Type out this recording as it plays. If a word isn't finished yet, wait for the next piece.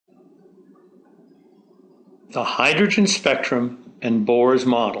the hydrogen spectrum and Bohr's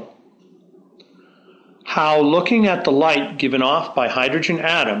model. How looking at the light given off by hydrogen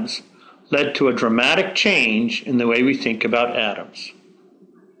atoms led to a dramatic change in the way we think about atoms.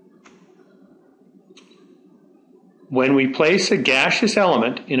 When we place a gaseous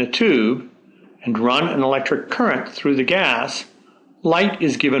element in a tube and run an electric current through the gas, light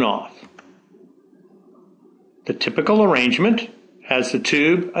is given off. The typical arrangement has the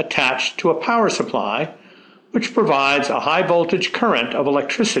tube attached to a power supply, which provides a high voltage current of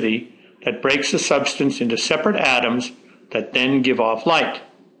electricity that breaks the substance into separate atoms that then give off light.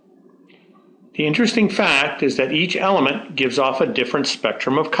 The interesting fact is that each element gives off a different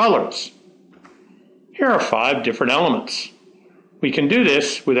spectrum of colors. Here are 5 different elements. We can do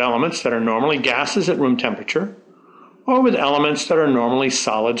this with elements that are normally gases at room temperature, or with elements that are normally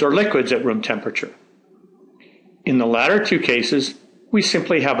solids or liquids at room temperature. In the latter 2 cases, we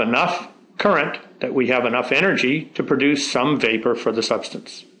simply have enough current that we have enough energy to produce some vapor for the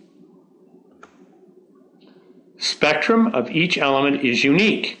substance. Spectrum of each element is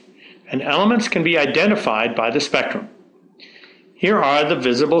unique, and elements can be identified by the spectrum. Here are the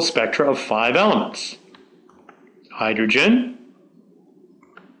visible spectra of 5 elements: hydrogen,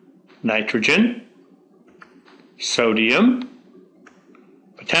 nitrogen, sodium,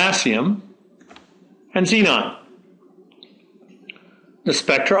 potassium, and xenon. The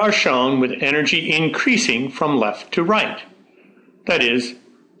spectra are shown with energy increasing from left to right. That is,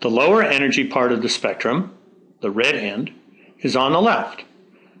 the lower energy part of the spectrum, the red end, is on the left,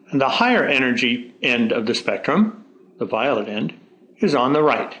 and the higher energy end of the spectrum, the violet end, is on the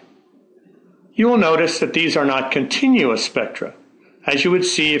right. You will notice that these are not continuous spectra, as you would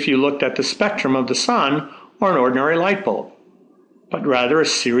see if you looked at the spectrum of the sun or an ordinary light bulb, but rather a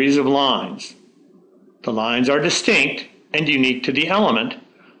series of lines. The lines are distinct and unique to the element,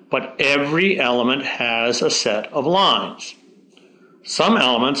 but every element has a set of lines. Some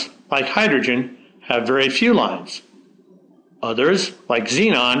elements, like hydrogen, have very few lines. Others, like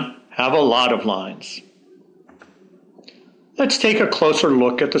xenon, have a lot of lines. Let's take a closer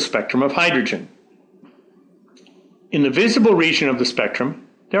look at the spectrum of hydrogen. In the visible region of the spectrum,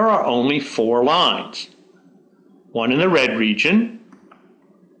 there are only 4 lines. One in the red region,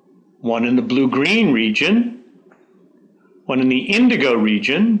 one in the blue-green region, one in the indigo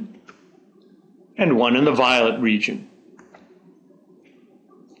region, and one in the violet region.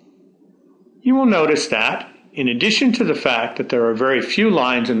 You will notice that, in addition to the fact that there are very few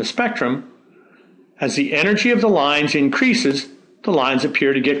lines in the spectrum, as the energy of the lines increases, the lines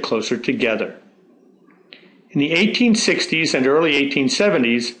appear to get closer together. In the 1860s and early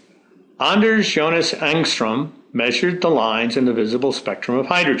 1870s, Anders Jonas Engström measured the lines in the visible spectrum of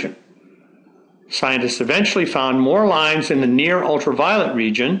hydrogen. Scientists eventually found more lines in the near ultraviolet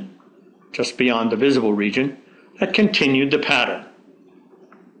region, just beyond the visible region, that continued the pattern.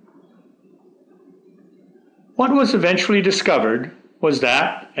 What was eventually discovered was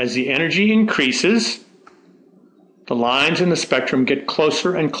that, as the energy increases, the lines in the spectrum get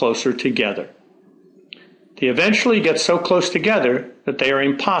closer and closer together. They eventually get so close together that they are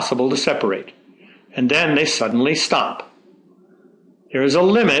impossible to separate, and then they suddenly stop. There is a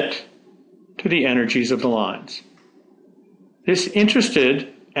limit to the energies of the lines. This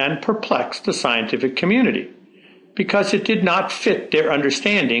interested and perplexed the scientific community because it did not fit their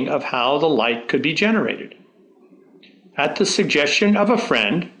understanding of how the light could be generated. At the suggestion of a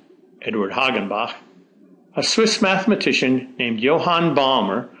friend, Edward Hagenbach, a Swiss mathematician named Johann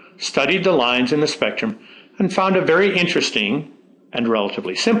Balmer studied the lines in the spectrum and found a very interesting and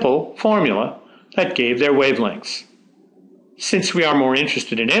relatively simple formula that gave their wavelengths. Since we are more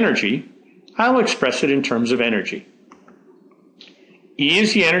interested in energy, I'll express it in terms of energy. E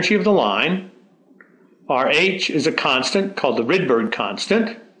is the energy of the line, RH is a constant called the Rydberg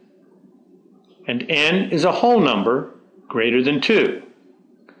constant, and N is a whole number greater than 2.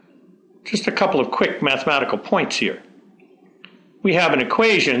 Just a couple of quick mathematical points here. We have an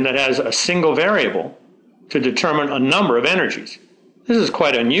equation that has a single variable to determine a number of energies. This is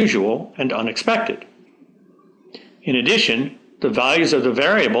quite unusual and unexpected. In addition, the values of the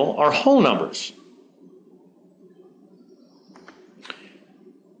variable are whole numbers.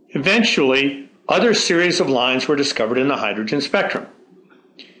 Eventually, other series of lines were discovered in the hydrogen spectrum.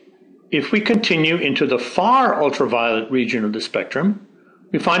 If we continue into the far ultraviolet region of the spectrum,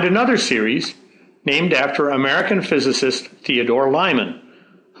 we find another series named after American physicist Theodore Lyman,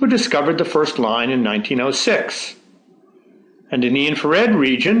 who discovered the first line in 1906. And in the infrared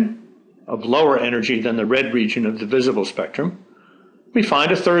region, of lower energy than the red region of the visible spectrum, we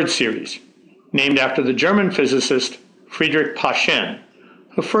find a third series, named after the German physicist Friedrich Paschen,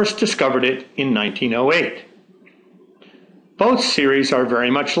 who first discovered it in 1908. Both series are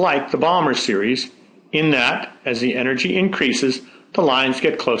very much like the Balmer series in that, as the energy increases, the lines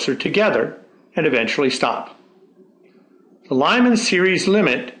get closer together and eventually stop. The Lyman series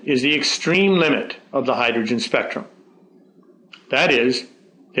limit is the extreme limit of the hydrogen spectrum. That is,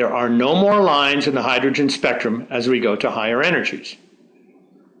 there are no more lines in the hydrogen spectrum as we go to higher energies.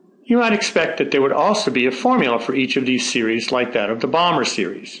 You might expect that there would also be a formula for each of these series like that of the Balmer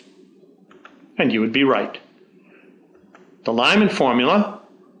series. And you would be right. The Lyman formula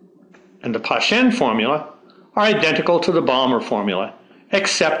and the Paschen formula are identical to the Balmer formula,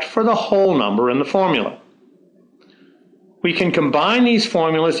 except for the whole number in the formula. We can combine these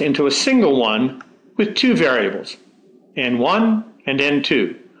formulas into a single one with two variables, n1 and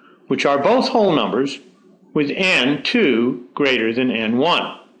n2, which are both whole numbers, with n2 greater than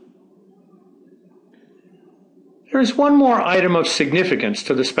n1. There is one more item of significance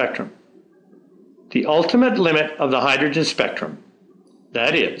to the spectrum. The ultimate limit of the hydrogen spectrum,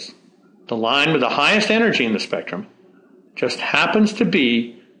 that is, the line with the highest energy in the spectrum, just happens to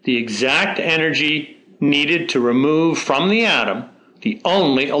be the exact energy needed to remove from the atom the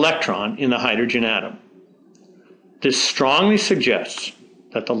only electron in the hydrogen atom. This strongly suggests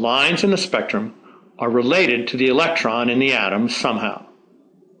that the lines in the spectrum are related to the electron in the atom somehow.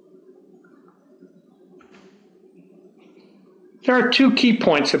 There are two key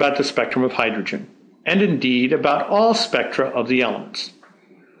points about the spectrum of hydrogen, and indeed about all spectra of the elements.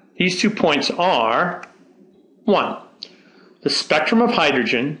 These 2 points are: 1. The spectrum of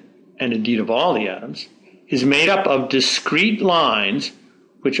hydrogen, and indeed of all the atoms, is made up of discrete lines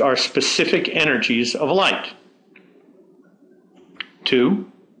which are specific energies of light.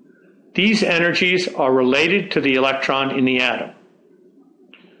 2. These energies are related to the electron in the atom.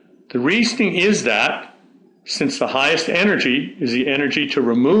 The reasoning is that, since the highest energy is the energy to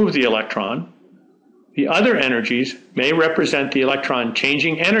remove the electron, the other energies may represent the electron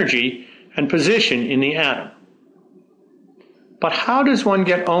changing energy and position in the atom. But how does one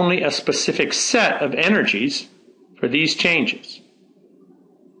get only a specific set of energies for these changes?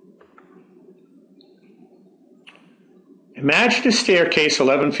 Imagine a staircase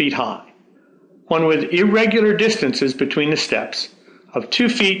 11 feet high, one with irregular distances between the steps of 2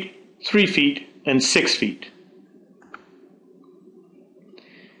 feet, 3 feet, and 6 feet.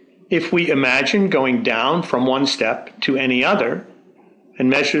 If we imagine going down from one step to any other and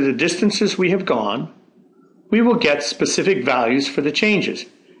measure the distances we have gone, we will get specific values for the changes,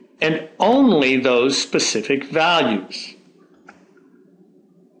 and only those specific values.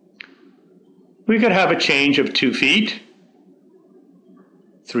 We could have a change of 2 feet,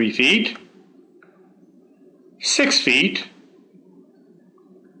 3 feet, 6 feet,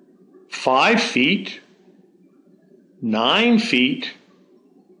 5 feet, 9 feet,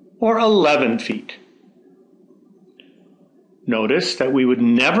 or 11 feet. Notice that we would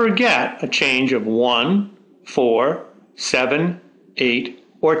never get a change of 1, 4, 7, 8,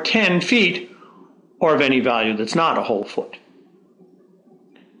 or 10 feet, or of any value that's not a whole foot.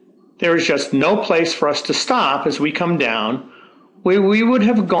 There is just no place for us to stop as we come down, where we would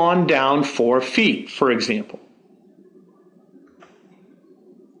have gone down 4 feet, for example.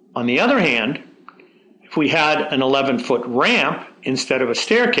 On the other hand, if we had an 11-foot ramp instead of a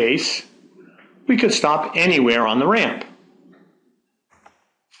staircase, we could stop anywhere on the ramp.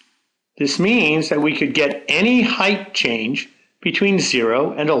 This means that we could get any height change between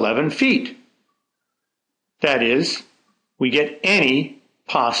 0 and 11 feet. That is, we get any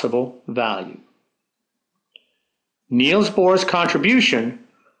possible value. Niels Bohr's contribution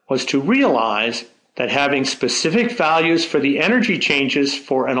was to realize that having specific values for the energy changes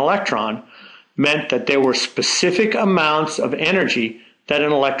for an electron meant that there were specific amounts of energy that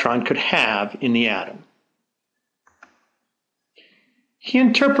an electron could have in the atom. He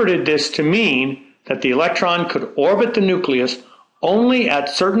interpreted this to mean that the electron could orbit the nucleus only at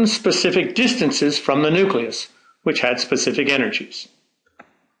certain specific distances from the nucleus, which had specific energies.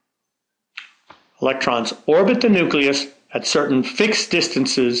 Electrons orbit the nucleus at certain fixed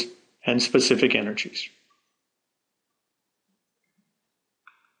distances and specific energies.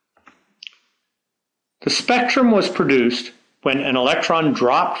 The spectrum was produced when an electron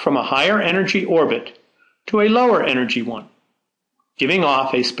dropped from a higher energy orbit to a lower energy one, giving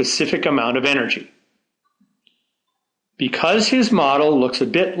off a specific amount of energy. Because his model looks a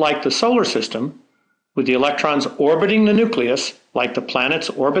bit like the solar system, with the electrons orbiting the nucleus like the planets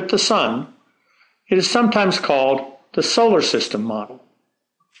orbit the sun, it is sometimes called the solar system model.